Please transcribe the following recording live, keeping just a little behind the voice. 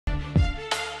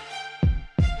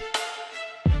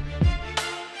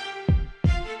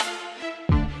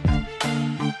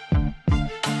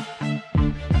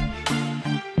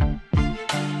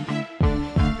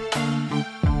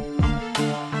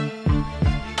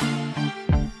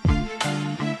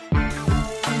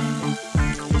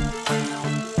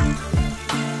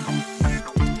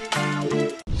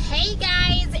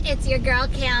girl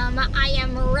Kim. I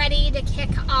am ready to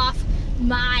kick off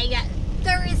my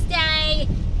Thursday.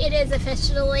 It is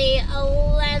officially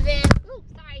 11. Oh,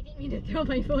 sorry, I didn't mean to throw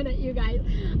my phone at you guys.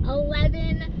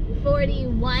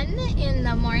 11:41 in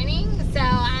the morning. So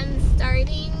I'm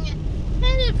starting,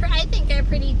 I think, a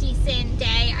pretty decent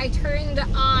day. I turned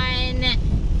on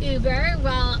Uber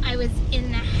while I was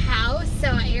in the house, so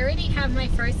I already have my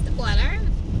first order.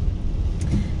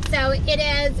 So it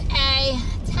is a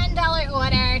 $10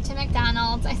 order to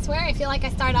McDonald's. I swear I feel like I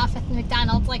start off with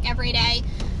McDonald's like every day,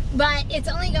 but it's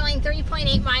only going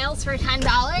 3.8 miles for $10,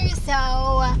 so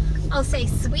I'll say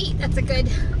sweet. That's a good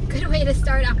way to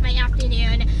start off my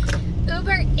afternoon.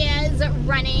 Uber is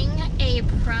running a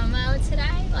promo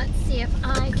today. Let's see if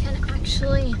I can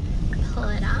actually pull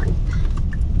it up.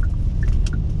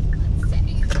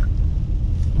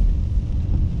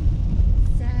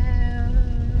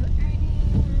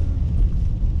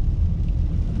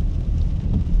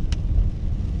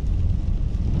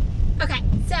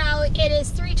 So it is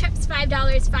 3 trips,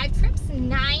 $5, 5 trips,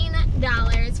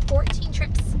 $9, 14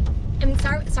 trips. I'm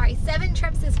sorry, 7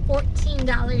 trips is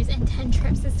 $14 and 10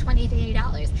 trips is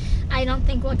 $23. I don't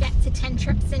think we'll get to 10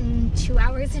 trips in 2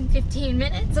 hours and 15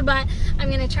 minutes, but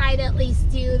I'm gonna try to at least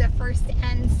do the first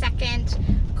and second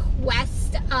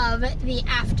quest of the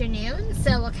afternoon.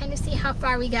 So we'll kind of see how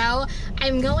far we go.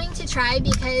 I'm going to try,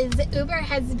 because Uber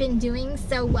has been doing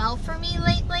so well for me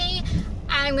lately,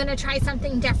 I'm going to try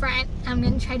something different. I'm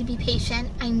going to try to be patient.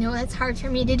 I know that's hard for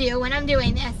me to do when I'm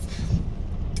doing this.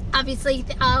 Obviously,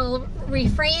 I'll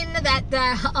refrain that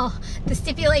the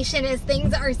stipulation is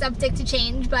things are subject to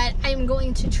change, but I'm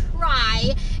going to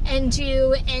try and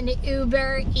do an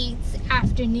Uber Eats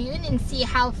afternoon and see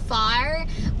how far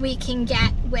we can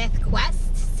get with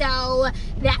Quest. So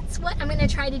that's what I'm going to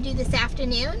try to do this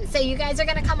afternoon. So you guys are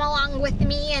going to come along with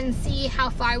me and see how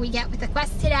far we get with the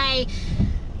Quest today.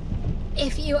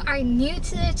 If you are new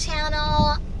to the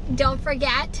channel, don't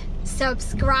forget,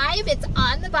 subscribe. It's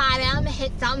on the bottom.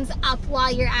 Hit thumbs up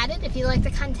while you're at it if you like the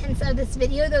contents of this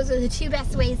video. Those are the 2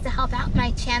 best ways to help out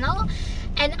my channel.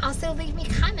 And also leave me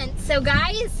comments. So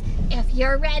guys, if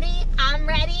you're ready, I'm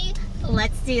ready.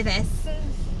 Let's do this.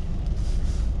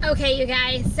 Okay, you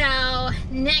guys, so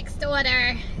next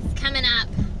order is coming up.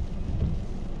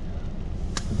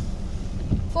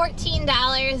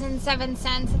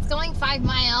 $14.07. It's going 5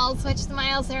 miles, which the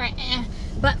miles are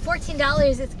but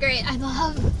 $14 is great. I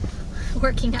love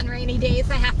working on rainy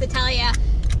days, I have to tell you.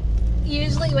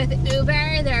 Usually with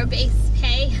Uber, their base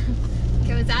pay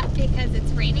goes up because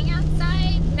it's raining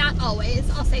outside. Not always,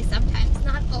 I'll say sometimes,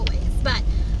 not always, but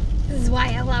this is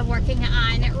why I love working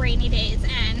on rainy days.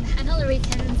 And I don't know if we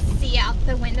can see out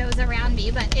the windows around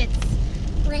me, but it's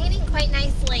raining quite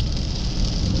nicely.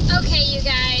 Okay, you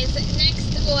guys, next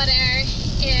order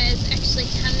is actually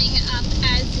coming up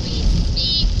as we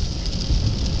speak.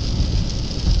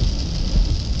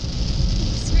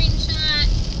 Screenshot.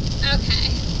 Okay,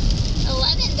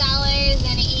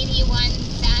 $11.81.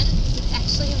 It's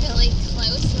actually really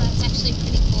close, so that's actually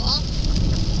pretty cool.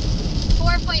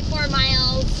 4.4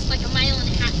 miles, like a mile and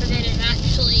a half of it is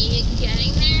actually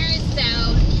getting there. So,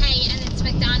 hey, and it's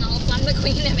McDonald's. I'm the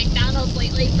queen of McDonald's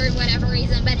lately for whatever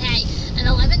reason, but hey, an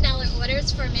 $11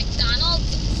 orders for McDonald's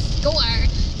score.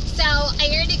 So I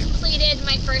already completed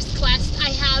my first quest. I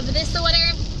have this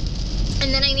order, and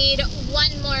then I need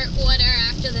one more order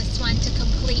after this one to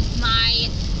complete my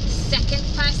second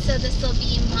quest. So this will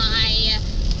be my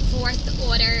 4th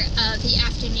order of the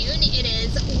afternoon. It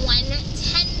is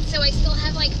 1:10, so I still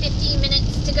have like 15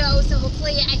 minutes to go. So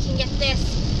hopefully I can get this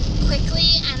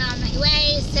quickly and on my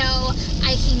way, so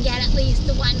I can get at least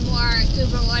one more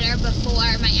Uber order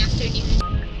before my afternoon.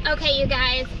 Okay, you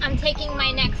guys, I'm taking my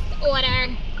next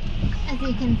order. As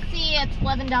you can see, it's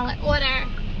 $11 order.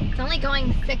 It's only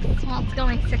going 6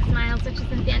 miles, which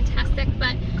isn't fantastic,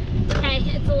 but hey,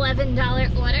 it's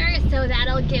 $11 order, so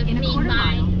that'll give me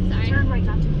my,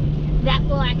 that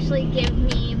will actually give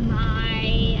me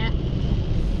my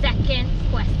second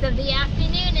quest of the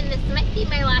afternoon, and this might be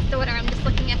my last order. I'm just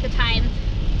looking at the time.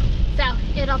 So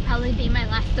it'll probably be my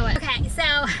last order. Okay, so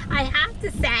I have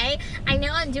to say, I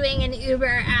know I'm doing an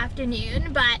Uber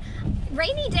afternoon, but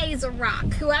rainy days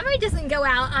rock. Whoever doesn't go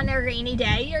out on a rainy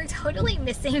day, you're totally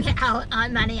missing out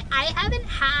on money. I haven't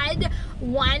had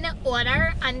one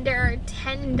order under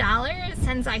 $10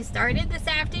 since I started this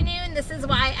afternoon. This is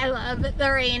why I love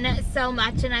the rain so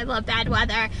much and I love bad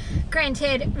weather.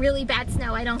 Granted, really bad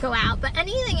snow, I don't go out, but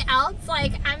anything else,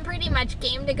 like, I'm pretty much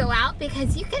game to go out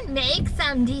because you can make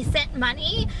some decent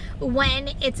money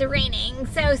when it's raining.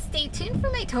 So stay tuned for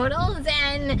my totals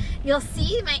and you'll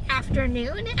see my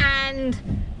afternoon and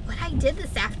what I did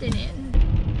this afternoon.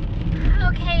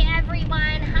 Okay,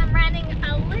 everyone, I'm running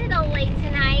a little late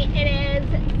tonight. It is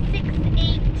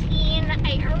 6:18.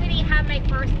 I already have my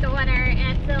first order.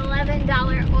 It's an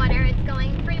 $11 order. It's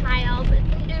going 3 miles.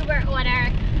 It's an Uber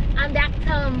order. I'm back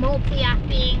to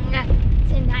multi-apping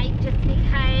tonight just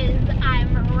because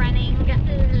I'm running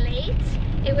late.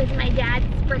 It was my dad's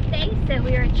birthday, so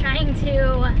we were trying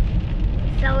to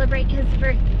celebrate his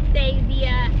birthday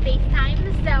via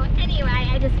FaceTime. So anyway,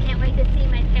 I just can't wait to see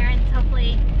my parents.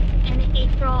 Hopefully in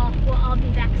April we'll all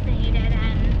be vaccinated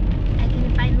and I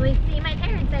can finally see my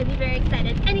parents. I'd be very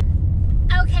excited.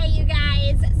 Okay, you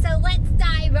guys, so let's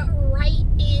dive right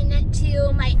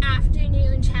into my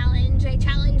afternoon challenge. I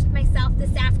challenged myself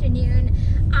this afternoon.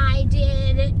 I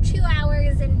did 2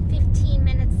 hours and 15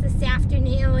 minutes this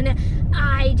afternoon.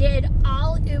 I did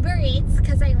all Uber Eats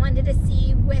because I wanted to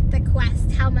see with the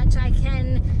Quest how much I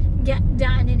can get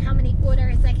done and how many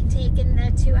orders I can take in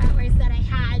the 2 hours that I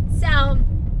had. So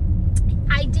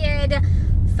I did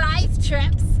 5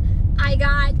 trips. I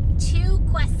got 2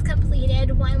 quests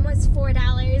completed. One was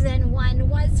 $4 and one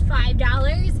was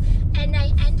 $5, and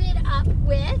I ended up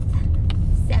with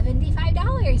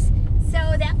 $75.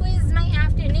 So that was my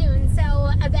afternoon.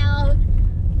 So about,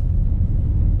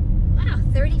 wow,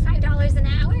 $35 an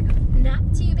hour.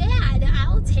 Not too bad.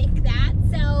 I'll take that.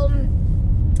 So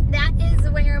that is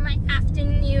where my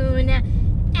afternoon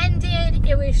ended.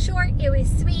 It was short, it was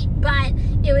sweet, but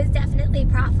it was definitely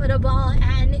profitable,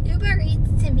 and Uber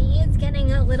Eats to me is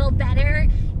getting a little better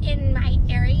in my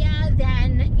area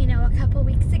than, you know, a couple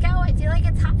weeks ago. I feel like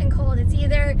it's hot and cold. It's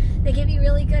either they give you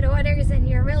really good orders and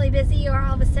you're really busy, or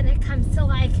all of a sudden it comes to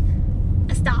like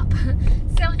a stop.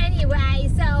 So anyway,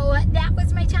 so that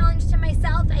was my challenge to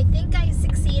myself. I think I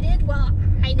succeeded. Well,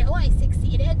 I know I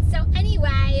succeeded. So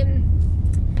anyway,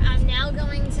 I'm now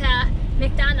going to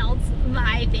McDonald's,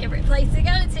 my favorite place to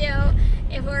go to.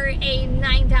 It were a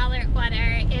 $9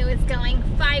 order. It was going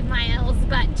 5 miles,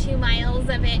 but 2 miles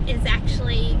of it is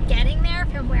actually getting there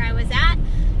from where I was at.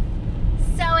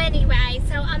 So anyway,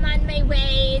 so I'm on my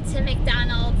way to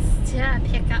McDonald's to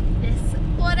pick up this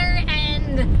order,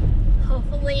 and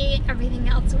hopefully everything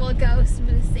else will go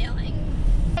smooth sailing.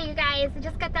 Hey you guys, I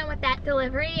just got done with that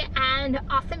delivery, and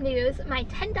awesome news, my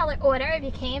 $10 order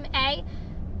became a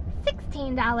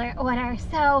 $16 order.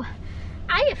 So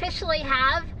I officially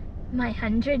have my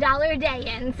 $100 day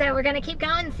in. So we're gonna keep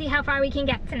going and see how far we can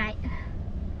get tonight.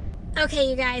 Okay,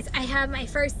 you guys, I have my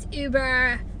first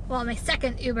Uber, well, my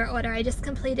second Uber order. I just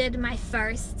completed my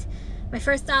first. My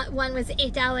first one was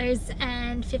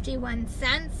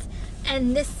 $8.51,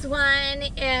 and this one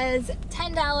is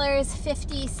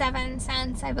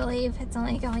 $10.57, I believe. It's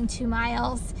only going 2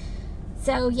 miles.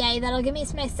 So yay, that'll give me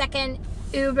my second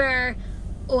Uber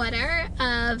order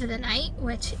of the night,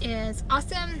 which is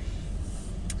awesome,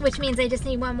 which means I just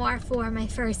need one more for my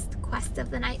first quest of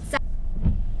the night. So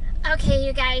okay,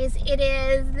 you guys, it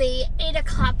is the 8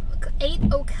 o'clock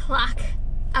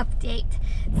update.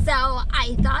 So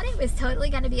I thought it was totally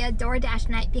going to be a DoorDash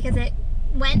night because it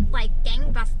went like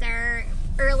gangbuster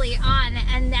early on,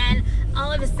 and then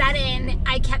all of a sudden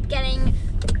I kept getting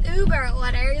Uber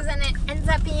orders, and it ends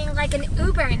up being like an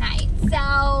Uber night. So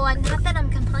not that I'm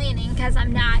complaining, because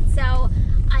I'm not. So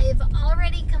I've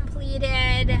already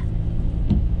completed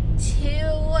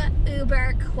 2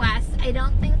 Uber quests. I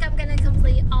don't think I'm gonna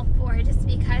complete all 4 just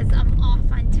because I'm off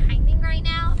on timing right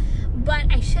now,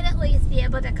 but I should at least be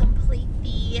able to complete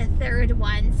the 3rd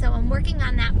one. So I'm working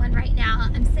on that one right now.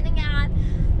 I'm sitting at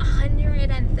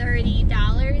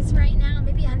 $130 right now,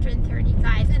 maybe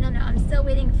 135. I don't know. I'm still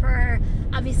waiting for,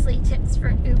 obviously, tips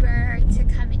for Uber to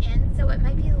come in, so it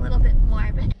might be a little bit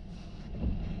more. But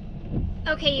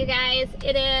okay, you guys,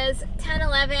 it is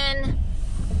 10:11.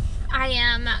 I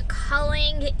am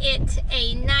calling it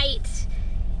a night.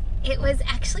 It was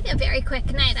actually a very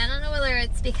quick night. I don't know whether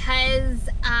it's because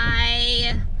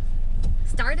I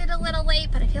started a little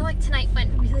late, but I feel like tonight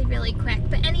went really, really quick.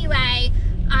 But anyway,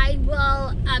 I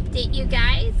will update you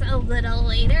guys a little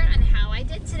later on how I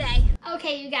did today.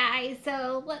 Okay, you guys,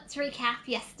 so let's recap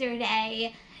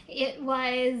yesterday.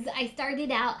 I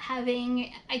started out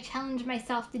I challenged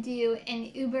myself to do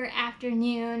an Uber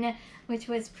afternoon, which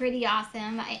was pretty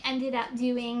awesome. I ended up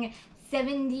doing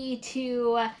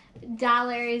 $72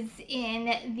 in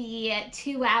the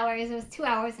 2 hours. It was 2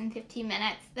 hours and 15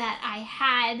 minutes that I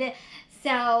had.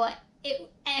 So it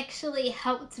actually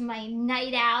helped my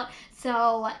night out.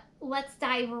 So let's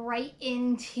dive right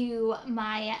into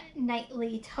my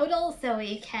nightly total so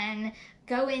we can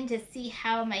go in to see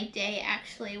how my day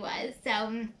actually was.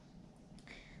 So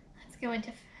let's go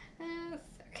into this.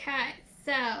 Okay,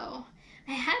 so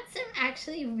I had some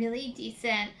actually really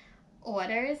decent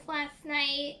orders last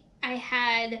night. I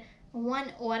had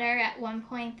one order at one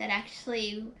point that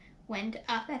actually went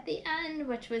up at the end,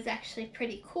 which was actually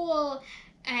pretty cool.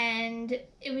 And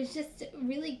it was just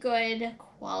really good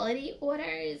quality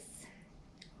orders.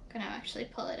 I'm gonna actually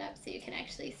pull it up so you can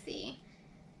actually see.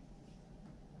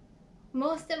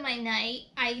 Most of my night,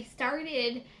 I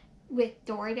started with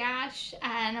DoorDash,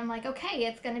 and I'm like, okay,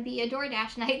 it's gonna be a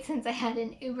DoorDash night since I had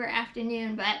an Uber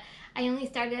afternoon, but I only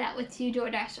started out with 2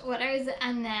 DoorDash orders,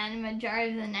 and then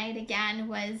majority of the night again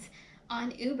was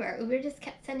on Uber. Uber just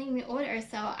kept sending me orders,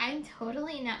 so I'm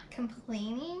totally not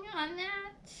complaining on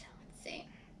that. Let's see.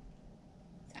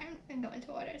 Sorry, I'm gonna go into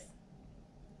orders.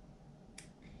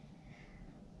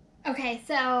 Okay,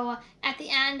 so at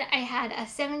the end, I had a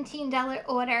 $17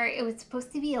 order. It was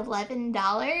supposed to be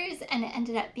 $11, and it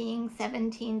ended up being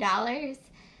 $17.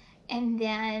 And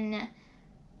then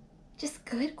just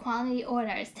good quality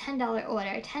orders. $10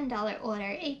 order, $10 order,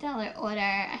 $8 order.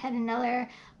 I had an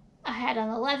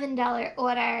 $11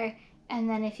 order, and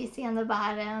then if you see on the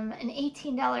bottom, an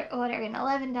 $18 order, an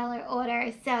 $11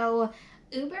 order. So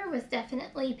Uber was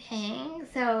definitely paying.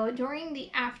 So during the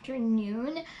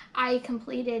afternoon, I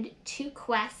completed 2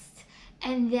 quests,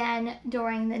 and then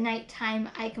during the nighttime,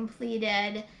 I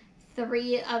completed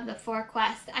 3 of the 4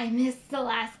 quests. I missed the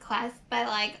last quest by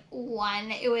like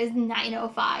 1. It was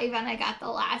 9:05 and I got the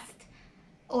last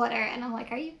order, and I'm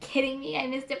like, are you kidding me? I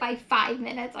missed it by 5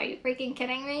 minutes. Are you freaking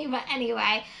kidding me? But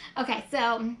anyway, okay,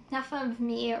 so enough of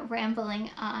me rambling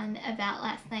on about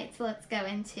last night. So let's go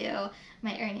into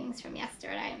my earnings from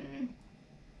yesterday.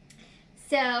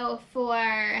 So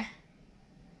for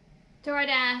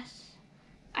DoorDash,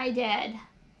 I did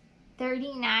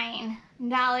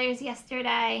 $39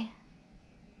 yesterday.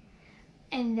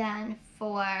 And then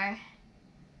for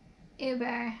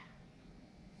Uber,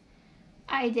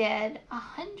 I did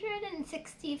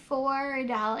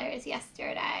 $164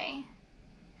 yesterday.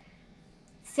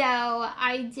 So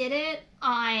I did it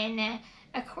on,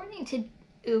 according to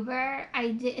Uber,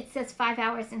 it says 5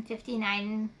 hours and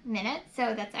 59 minutes,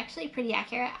 so that's actually pretty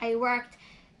accurate. I worked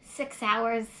 6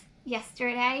 hours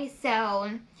yesterday, so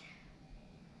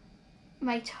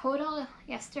my total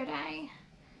yesterday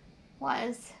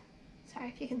was, sorry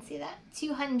if you can see that,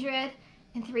 $203.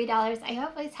 I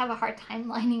always have a hard time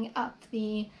lining up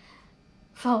the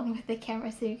phone with the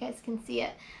camera so you guys can see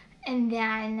it. And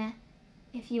then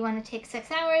if you want to take 6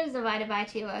 hours divided by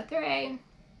 203,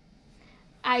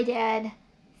 I did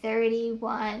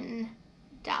 $31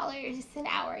 an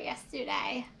hour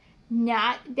yesterday.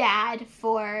 Not bad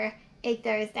for a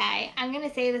Thursday. I'm going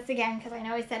to say this again because I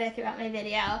know I said it throughout my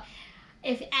video.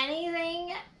 If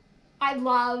anything, I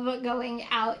love going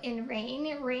out in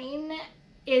rain. Rain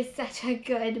is such a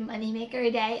good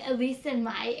moneymaker day, at least in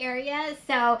my area.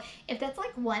 So if that's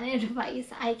like one advice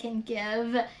I can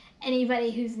give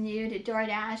anybody who's new to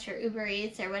DoorDash or Uber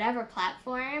Eats or whatever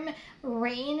platform,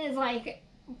 rain is like,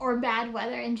 or bad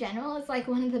weather in general, is like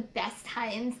one of the best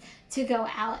times to go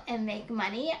out and make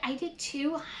money. I did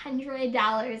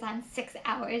 $200 on 6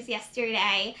 hours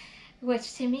yesterday,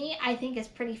 which to me, I think is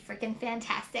pretty freaking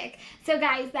fantastic. So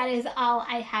guys, that is all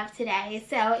I have today.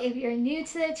 So if you're new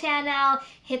to the channel,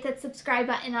 hit that subscribe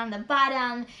button on the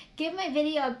bottom. Give my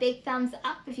video a big thumbs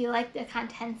up if you like the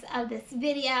contents of this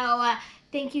video.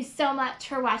 Thank you so much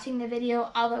for watching the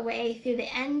video all the way through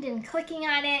the end and clicking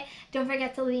on it. Don't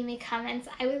forget to leave me comments.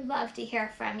 I would love to hear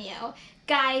from you.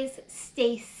 Guys,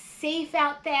 stay safe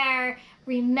out there.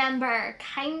 Remember,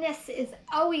 kindness is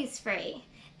always free,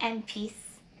 and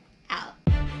peace out.